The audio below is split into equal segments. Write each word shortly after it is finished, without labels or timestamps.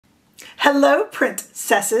Hello,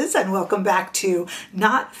 princesses, and welcome back to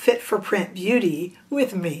Not Fit for Print Beauty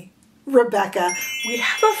with me, Rebecca. We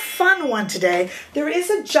have a fun one today. There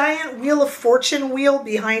is a giant Wheel of Fortune wheel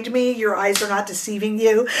behind me. Your eyes are not deceiving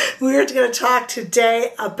you. We're going to talk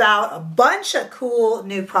today about a bunch of cool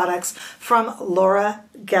new products from Laura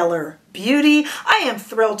Geller Beauty. I am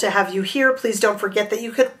thrilled to have you here. Please don't forget that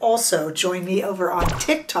you can also join me over on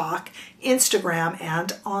TikTok, Instagram,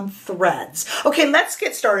 and on Threads. Okay, let's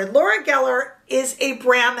get started. Laura Geller is a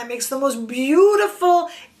brand that makes the most beautiful,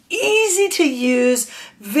 easy to use,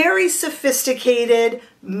 very sophisticated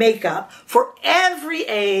makeup for every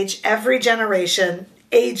age, every generation,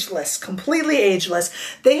 ageless, completely ageless.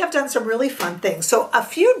 They have done some really fun things. So a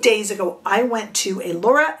few days ago, I went to a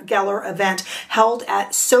Laura Geller event held at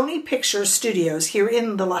Sony Pictures Studios here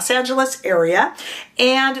in the Los Angeles area.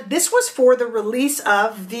 And this was for the release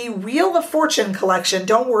of the Wheel of Fortune collection.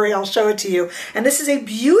 Don't worry, I'll show it to you. And this is a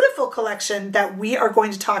beautiful collection that we are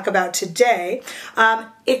going to talk about today.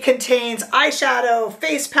 It contains eyeshadow,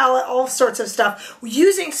 face palette, all sorts of stuff.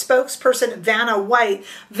 Using spokesperson Vanna White.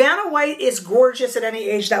 Vanna White is gorgeous at any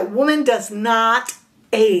age. That woman does not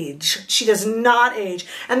age. She does not age.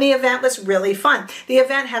 And the event was really fun. The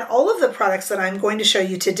event had all of the products that I'm going to show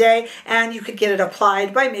you today, and you could get it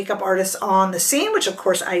applied by makeup artists on the scene, which of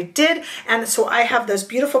course I did. And so I have those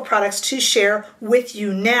beautiful products to share with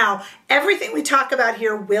you now. Everything we talk about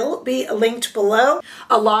here will be linked below,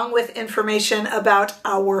 along with information about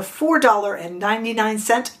our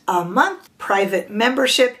 $4.99 a month private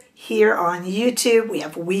membership here on YouTube. We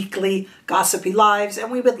have weekly gossipy lives,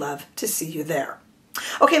 and we would love to see you there.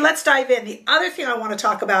 Okay, let's dive in. The other thing I want to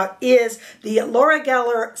talk about is the Laura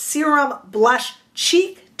Geller Serum Blush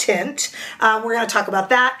Cheek Tint. We're going to talk about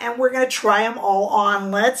that, and we're going to try them all on.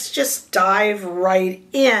 Let's just dive right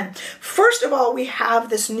in. First of all, we have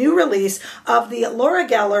this new release of the Laura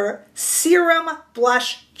Geller Serum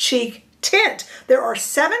Blush Cheek Tint. There are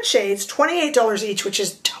 7 shades, $28 each, which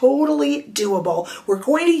is totally doable. We're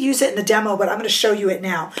going to use it in the demo, but I'm going to show you it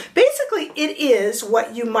now. Basically, it is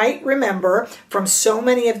what you might remember from so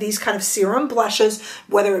many of these kind of serum blushes,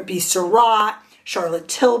 whether it be Surratt, Charlotte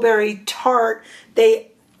Tilbury, Tarte.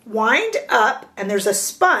 They wind up, and there's a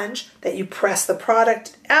sponge that you press the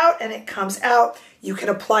product out, and it comes out. You can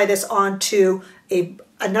apply this onto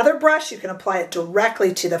another brush. You can apply it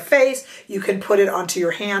directly to the face. You can put it onto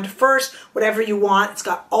your hand first, whatever you want. It's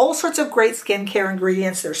got all sorts of great skincare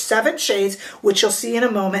ingredients. There's 7 shades, which you'll see in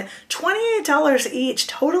a moment. $28 each,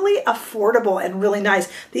 totally affordable and really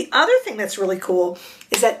nice. The other thing that's really cool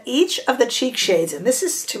is that each of the cheek shades, and this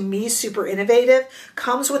is to me super innovative,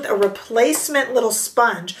 comes with a replacement little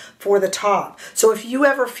sponge for the top. So if you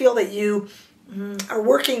ever feel that you are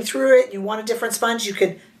working through it, you want a different sponge, you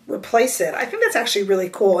could replace it. I think that's actually really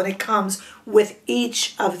cool, and it comes with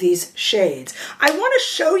each of these shades. I want to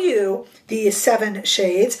show you the 7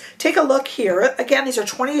 shades. Take a look here. Again, these are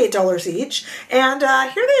 $28 each, and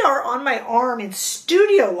here they are on my arm in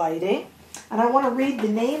studio lighting. And I want to read the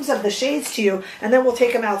names of the shades to you, and then we'll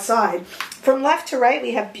take them outside. From left to right,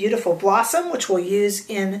 we have Beautiful Blossom, which we'll use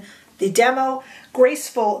in the demo.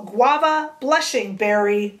 Graceful Guava, Blushing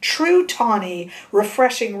Berry, True Tawny,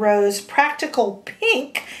 Refreshing Rose, Practical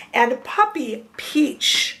Pink, and Puppy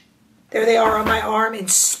Peach. There they are on my arm in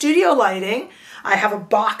studio lighting. I have a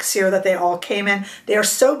box here that they all came in. They are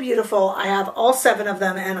so beautiful. I have all 7 of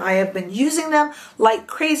them, and I have been using them like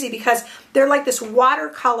crazy because they're like this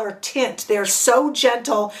watercolor tint. They're so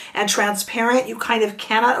gentle and transparent. You kind of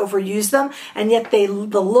cannot overuse them, and yet the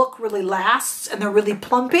look really lasts, and they're really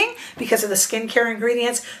plumping because of the skincare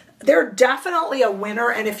ingredients. They're definitely a winner,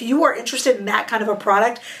 and if you are interested in that kind of a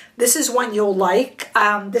product, this is one you'll like.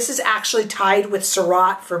 This is actually tied with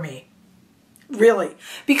Surratt for me. Really,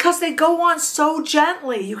 because they go on so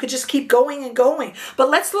gently. You could just keep going and going. But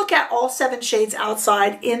let's look at all 7 shades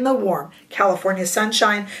outside in the warm California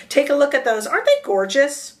sunshine. Take a look at those. Aren't they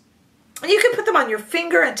gorgeous? And you can put them on your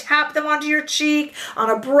finger and tap them onto your cheek, on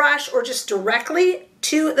a brush, or just directly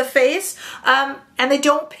to the face. And they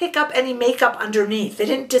don't pick up any makeup underneath. They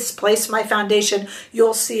didn't displace my foundation.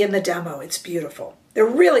 You'll see in the demo. It's beautiful. They're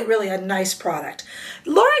really, really a nice product.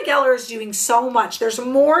 Laura Geller is doing so much. There's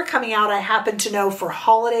more coming out, I happen to know, for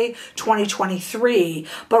holiday 2023.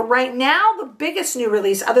 But right now, the biggest new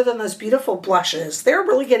release, other than those beautiful blushes, they're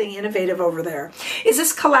really getting innovative over there, is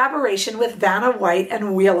this collaboration with Vanna White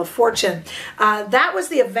and Wheel of Fortune. That was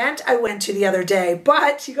the event I went to the other day,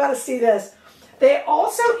 but you got to see this. They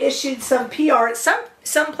also issued some PR.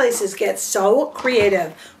 Some places get so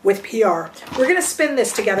creative with PR. We're going to spin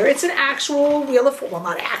this together. It's an actual Wheel of Fortune. Well,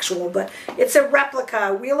 not actual, but it's a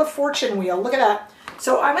replica Wheel of Fortune wheel. Look at that.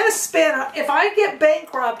 So I'm going to spin. If I get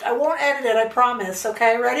bankrupt, I won't edit it, I promise.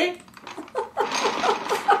 Okay, ready?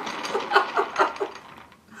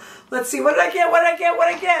 Let's see, what did I get? What did I get? What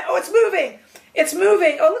did I get? Oh, it's moving. It's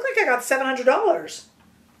moving. Oh, it looked like I got $700.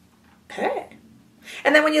 Okay.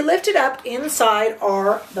 And then when you lift it up, inside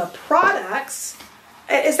are the products.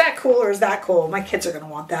 Is that cool or is that cool? My kids are going to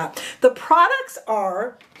want that. The products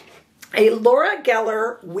are a Laura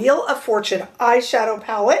Geller Wheel of Fortune eyeshadow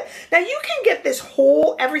palette. Now you can get this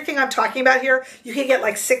whole, everything I'm talking about here, you can get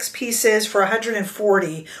like 6 pieces for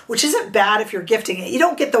 $140, which isn't bad if you're gifting it. You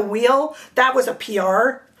don't get the wheel. That was a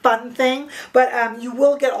PR fun thing, but you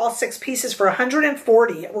will get all 6 pieces for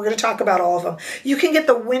 $140. We're going to talk about all of them. You can get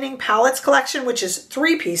the Winning Palettes collection, which is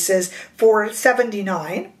 3 pieces for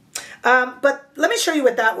 $79. But let me show you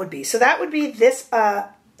what that would be. So that would be this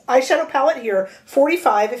eyeshadow palette here,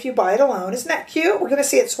 $45 if you buy it alone. Isn't that cute? We're going to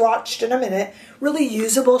see it swatched in a minute. Really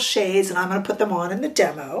usable shades, and I'm going to put them on in the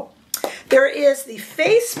demo. There is the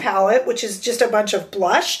face palette, which is just a bunch of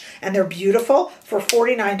blush, and they're beautiful, for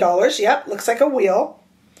 $49. Yep, looks like a wheel.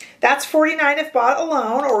 That's $49 if bought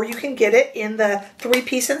alone, or you can get it in the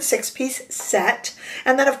 3-piece and 6-piece set.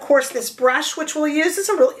 And then, of course, this brush, which we'll use, is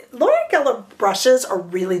a really, Laura Geller brushes are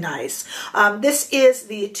really nice. This is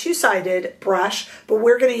the 2-sided brush, but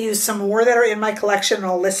we're going to use some more that are in my collection, and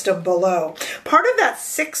I'll list them below. Part of that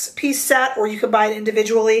 6-piece set, or you can buy it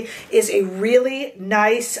individually, is a really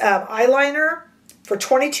nice eyeliner for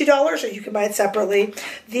 $22, or you can buy it separately.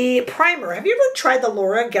 The primer. Have you ever tried the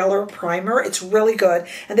Laura Geller primer? It's really good.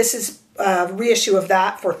 And this is a reissue of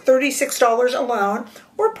that for $36 alone,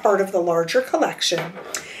 or part of the larger collection.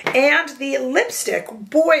 And the lipstick,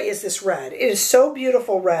 boy is this red. It is so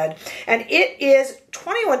beautiful red. And it is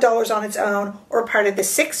 $21 on its own, or part of the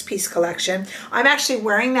 6-piece collection. I'm actually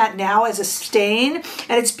wearing that now as a stain,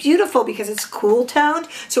 and it's beautiful because it's cool toned.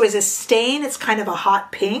 So as a stain, it's kind of a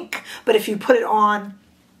hot pink, but if you put it on,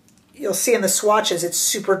 you'll see in the swatches, it's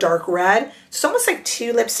super dark red. It's almost like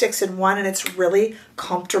 2 lipsticks in one, and it's really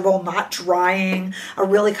comfortable, not drying, a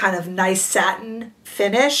really kind of nice satin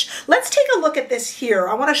finish. Let's take a look at this here.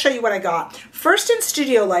 I want to show you what I got. First, in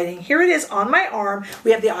studio lighting, here it is on my arm.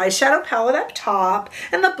 We have the eyeshadow palette up top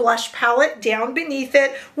and the blush palette down beneath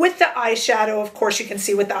it with the eyeshadow. Of course, you can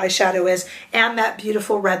see what the eyeshadow is, and that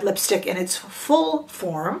beautiful red lipstick in its full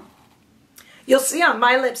form. You'll see on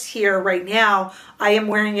my lips here right now, I am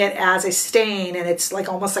wearing it as a stain, and it's like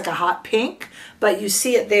almost like a hot pink, but you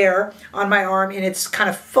see it there on my arm in its kind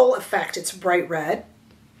of full effect. It's bright red.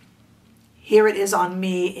 Here it is on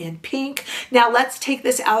me in pink. Now let's take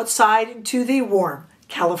this outside into the warm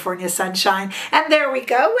California sunshine. And there we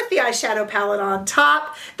go with the eyeshadow palette on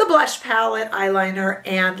top, the blush palette, eyeliner,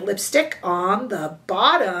 and lipstick on the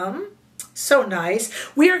bottom. So nice.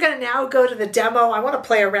 We are going to now go to the demo. I want to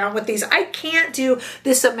play around with these. I can't do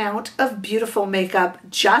this amount of beautiful makeup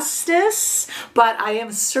justice, but I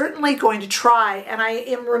am certainly going to try. And I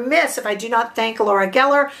am remiss if I do not thank Laura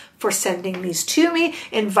Geller for sending these to me,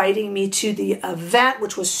 inviting me to the event,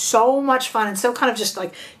 which was so much fun and so kind of just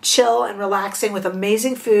like chill and relaxing with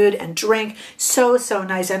amazing food and drink. So, so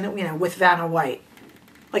nice. And, you know, with Vanna White.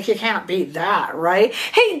 Like, you can't beat that, right?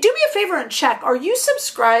 Hey, do me a favor and check. Are you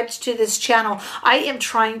subscribed to this channel? I am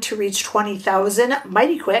trying to reach 20,000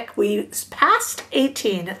 mighty quick. We passed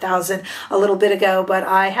 18,000 a little bit ago, but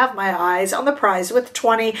I have my eyes on the prize with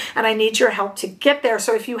 20, and I need your help to get there.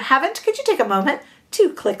 So if you haven't, could you take a moment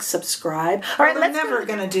to click subscribe? All right, I'm never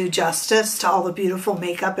going to do justice to all the beautiful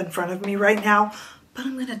makeup in front of me right now, but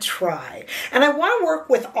I'm going to try. And I want to work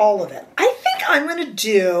with all of it. I think I'm going to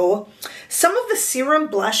do some of the Serum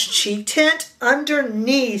Blush Cheek Tint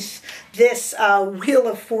underneath this Wheel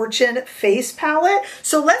of Fortune face palette.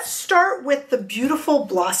 So let's start with the beautiful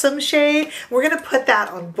Blossom shade. We're going to put that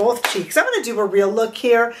on both cheeks. I'm going to do a real look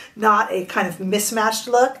here, not a kind of mismatched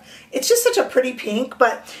look. It's just such a pretty pink,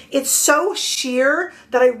 but it's so sheer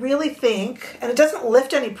that I really think, and it doesn't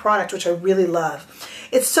lift any product, which I really love.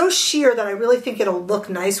 It's so sheer that I really think it'll look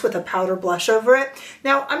nice with a powder blush over it.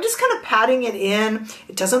 Now, I'm just kind of patting it in.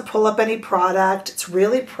 It doesn't pull up any product. It's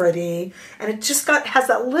really pretty. And it just has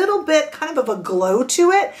that little bit kind of a glow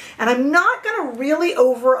to it. And I'm not going to really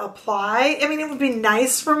over apply. I mean, it would be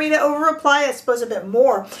nice for me to over apply, I suppose, a bit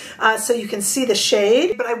more so you can see the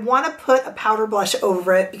shade. But I want to put a powder blush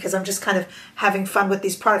over it because I'm just kind of having fun with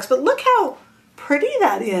these products. But look how pretty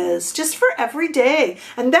that is, just for every day.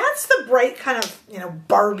 And that's the bright kind of, you know,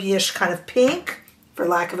 Barbie-ish kind of pink, for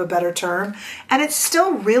lack of a better term. And it's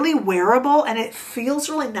still really wearable, and it feels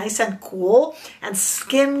really nice and cool and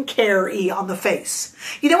skincare-y on the face.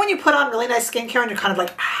 You know when you put on really nice skincare and you're kind of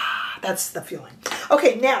like, ah, that's the feeling.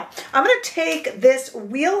 Okay, now I'm going to take this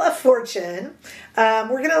Wheel of Fortune. We're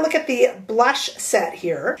going to look at the blush set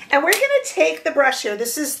here. And we're going to take the brush here.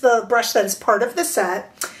 This is the brush that is part of the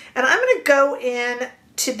set. And I'm going to go in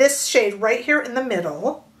to this shade right here in the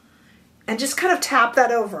middle and just kind of tap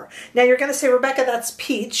that over. Now you're going to say, Rebecca, that's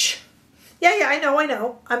peach. Yeah, I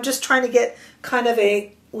know. I'm just trying to get kind of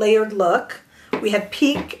a layered look. We have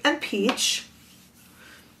pink and peach.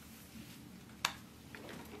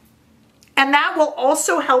 And that will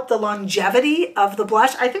also help the longevity of the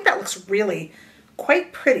blush. I think that looks really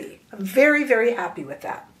quite pretty. I'm very, very happy with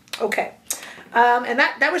that. Okay. And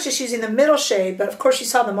that was just using the middle shade, but of course you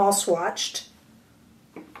saw them all swatched.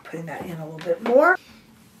 Putting that in a little bit more.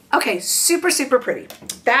 Okay, super, super pretty.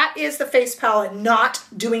 That is the face palette, not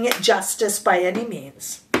doing it justice by any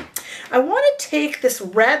means. I want to take this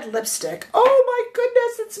red lipstick. Oh my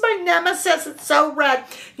goodness, it's my nemesis. It's so red.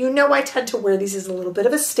 You know I tend to wear these as a little bit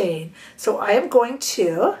of a stain. So I am going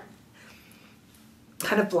to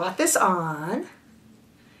kind of blot this on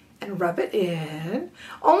and rub it in.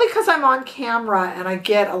 Only because I'm on camera and I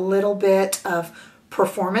get a little bit of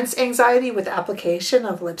performance anxiety with application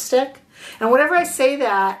of lipstick. And whenever I say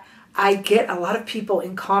that, I get a lot of people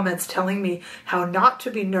in comments telling me how not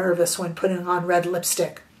to be nervous when putting on red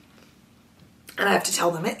lipstick. And I have to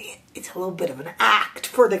tell them it's a little bit of an act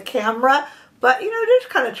for the camera, but you know, it is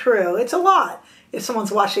kind of true. It's a lot if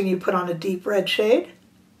someone's watching you put on a deep red shade.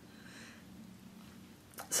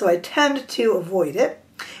 So I tend to avoid it.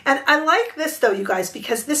 And I like this though, you guys,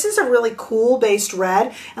 because this is a really cool based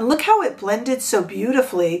red. And look how it blended so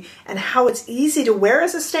beautifully and how it's easy to wear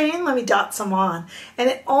as a stain. Let me dot some on. And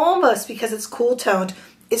it almost, because it's cool toned,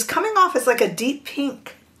 is coming off as like a deep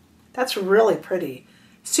pink. That's really pretty.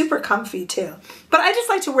 Super comfy too. But I just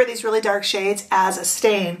like to wear these really dark shades as a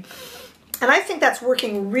stain. And I think that's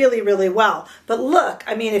working really, really well. But look,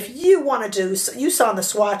 I mean, if you wanted to, you saw in the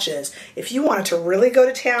swatches, if you wanted to really go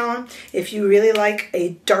to town, if you really like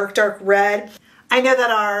a dark, dark red, I know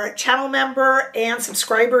that our channel member and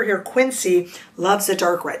subscriber here, Quincy, loves a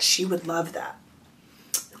dark red. She would love that.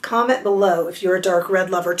 Comment below if you're a dark red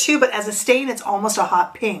lover too, but as a stain, it's almost a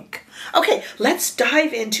hot pink. Okay, let's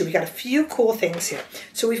dive into, we got a few cool things here.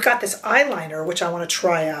 So we've got this eyeliner, which I want to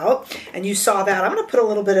try out, and you saw that. I'm going to put a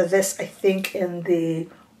little bit of this, I think, in the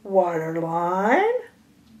waterline.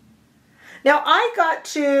 Now, I got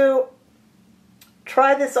to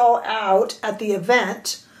try this all out at the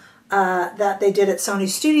event that they did at Sony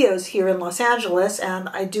Studios here in Los Angeles, and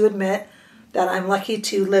I do admit that I'm lucky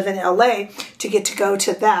to live in LA to get to go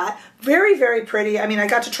to that. Very, very pretty. I mean, I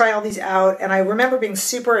got to try all these out, and I remember being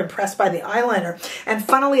super impressed by the eyeliner. And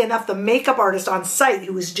funnily enough, the makeup artist on site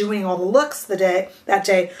who was doing all the looks that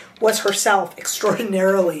day was herself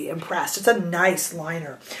extraordinarily impressed. It's a nice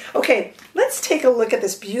liner. Okay, let's take a look at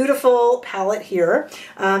this beautiful palette here.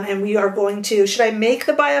 And we are going to, should I make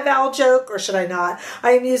the buy a Val joke or should I not?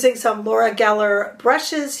 I am using some Laura Geller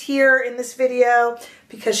brushes here in this video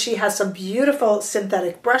because she has some beautiful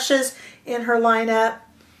synthetic brushes in her lineup.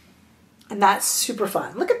 And that's super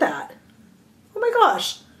fun. Look at that. Oh my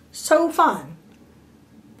gosh. So fun.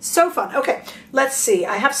 So fun. Okay, let's see.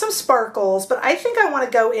 I have some sparkles, but I think I want to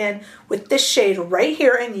go in with this shade right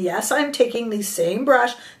here. And yes, I'm taking the same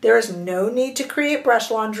brush. There is no need to create brush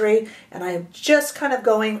laundry. And I'm just kind of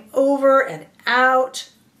going over and out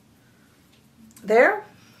there.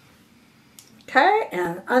 Okay,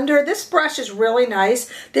 and under, this brush is really nice.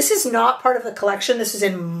 This is not part of the collection. This is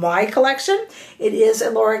in my collection. It is a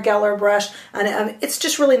Laura Geller brush, and it's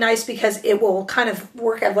just really nice because it will kind of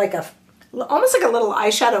work as like almost like a little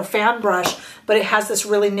eyeshadow fan brush, but it has this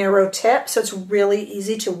really narrow tip, so it's really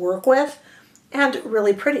easy to work with and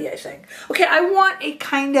really pretty, I think. Okay, I want a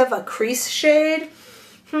kind of a crease shade.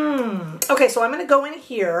 Okay, so I'm going to go in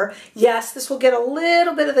here. Yes, this will get a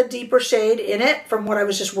little bit of the deeper shade in it from what I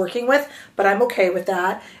was just working with, but I'm okay with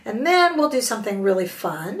that. And then we'll do something really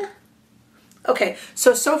fun. Okay,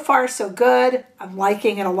 so far so good. I'm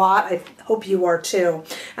liking it a lot. I hope you are too.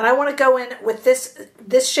 And I want to go in with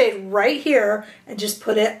this shade right here and just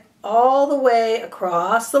put it all the way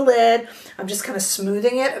across the lid. I'm just kind of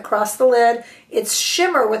smoothing it across the lid. It's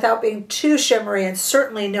shimmer without being too shimmery and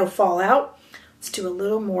certainly no fallout. Let's do a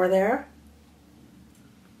little more there.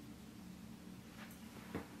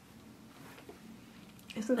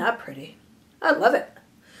 Isn't that pretty? I love it.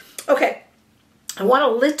 Okay, I want a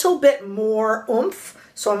little bit more oomph,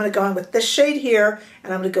 so I'm going to go in with this shade here,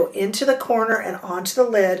 and I'm going to go into the corner and onto the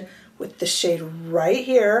lid with this shade right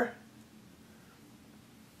here.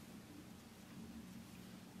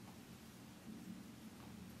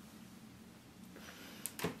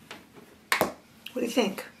 What do you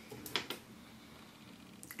think?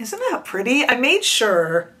 Isn't that pretty? I made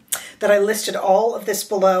sure that I listed all of this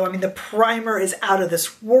below. I mean, the primer is out of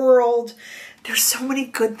this world. There's so many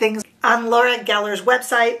good things on Laura Geller's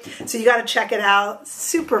website, so you got to check it out.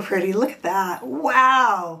 Super pretty. Look at that.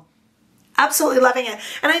 Wow. Absolutely loving it.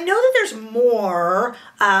 And I know that there's more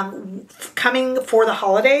coming for the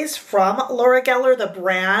holidays from Laura Geller, the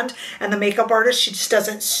brand and the makeup artist. She just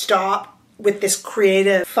doesn't stop with this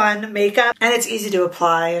creative, fun makeup, and it's easy to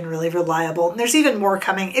apply and really reliable. And there's even more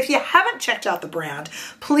coming. If you haven't checked out the brand,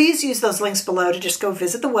 please use those links below to just go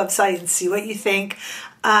visit the website and see what you think.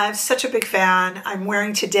 I'm such a big fan. I'm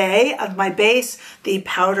wearing today of my base, the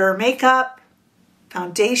powder makeup,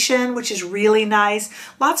 foundation, which is really nice.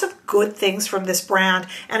 Lots of good things from this brand,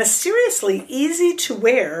 and a seriously easy to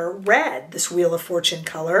wear red, this Wheel of Fortune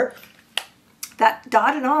color. That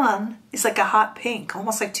dotted on is like a hot pink,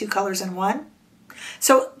 almost like two colors in one.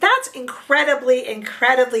 So that's incredibly,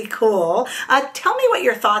 incredibly cool. Tell me what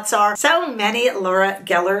your thoughts are. So many Laura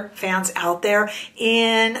Geller fans out there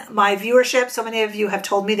in my viewership. So many of you have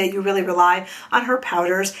told me that you really rely on her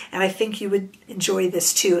powders, and I think you would enjoy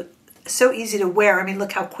this too. So easy to wear. I mean,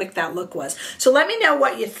 look how quick that look was. So let me know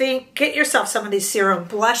what you think. Get yourself some of these Serum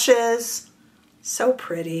blushes. So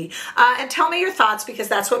pretty. And tell me your thoughts, because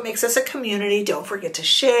that's what makes us a community. Don't forget to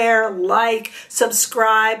share, like,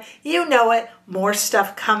 subscribe. You know it. More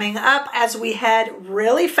stuff coming up as we head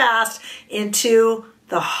really fast into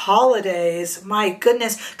the holidays. My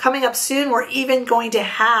goodness, coming up soon, we're even going to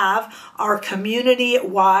have our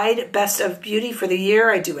community-wide Best of Beauty for the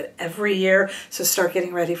year. I do it every year, so start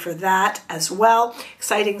getting ready for that as well.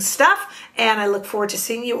 Exciting stuff, and I look forward to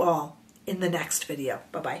seeing you all in the next video.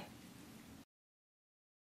 Bye-bye.